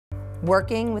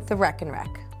Working with the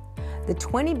Rekenrek. The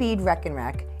 20 Bead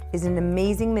Rekenrek is an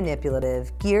amazing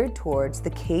manipulative geared towards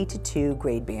the K-2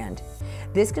 grade band.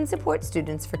 This can support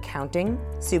students for counting,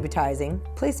 subitizing,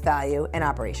 place value, and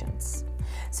operations.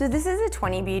 So this is a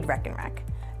 20 Bead Rekenrek.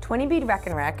 20 Bead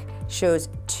Rekenrek shows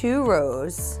 2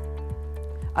 rows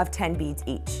of 10 beads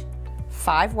each,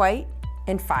 5 white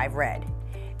and 5 red.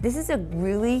 This is a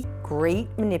really great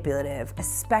manipulative,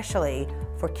 especially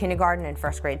for kindergarten and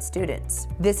first grade students.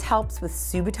 This helps with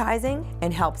subitizing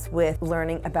and helps with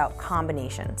learning about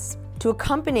combinations. To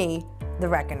accompany the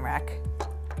Rekenrek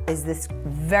is this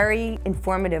very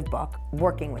informative book,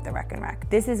 Working with the Rekenrek.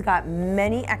 This has got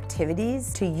many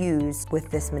activities to use with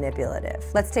this manipulative.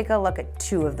 Let's take a look at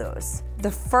 2 of those.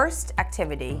 The first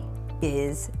activity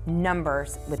is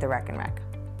numbers with the Rekenrek.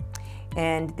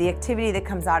 And the activity that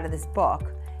comes out of this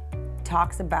book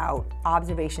talks about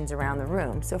observations around the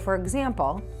room. So for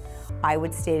example, I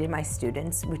would say to my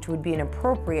students, which would be an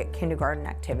appropriate kindergarten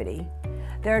activity,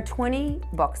 there are 20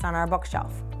 books on our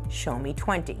bookshelf. Show me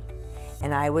 20.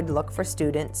 And I would look for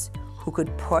students who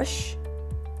could push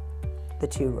the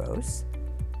 2 rows.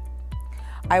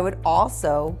 I would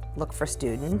also look for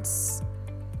students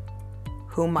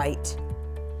who might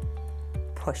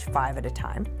push 5 at a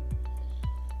time.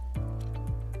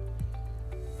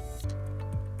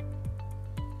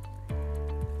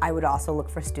 I would also look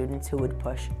for students who would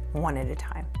push 1 at a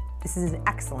time. This is an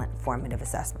excellent formative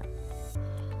assessment.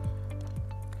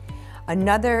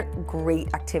 Another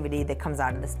great activity that comes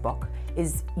out of this book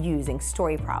is using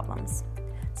story problems.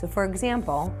 So for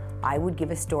example, I would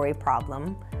give a story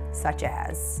problem such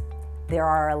as, there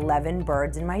are 11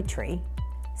 birds in my tree,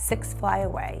 6 fly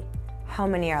away, how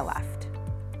many are left?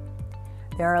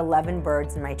 There are 11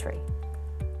 birds in my tree.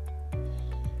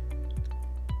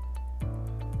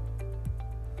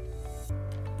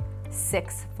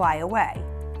 Six fly away.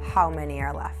 How many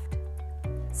are left?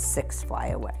 6 fly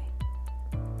away.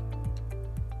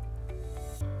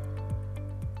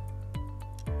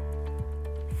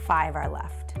 Five are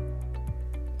left.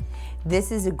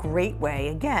 This is a great way,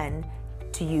 again,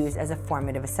 to use as a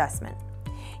formative assessment.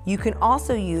 You can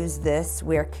also use this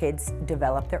where kids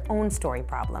develop their own story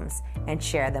problems and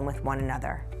share them with one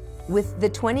another. With the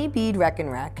 20 Bead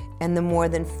Rekenrek and the more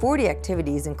than 40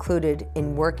 activities included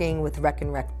in Working with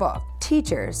Rekenrek book,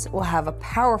 teachers will have a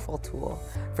powerful tool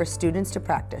for students to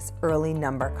practice early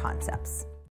number concepts.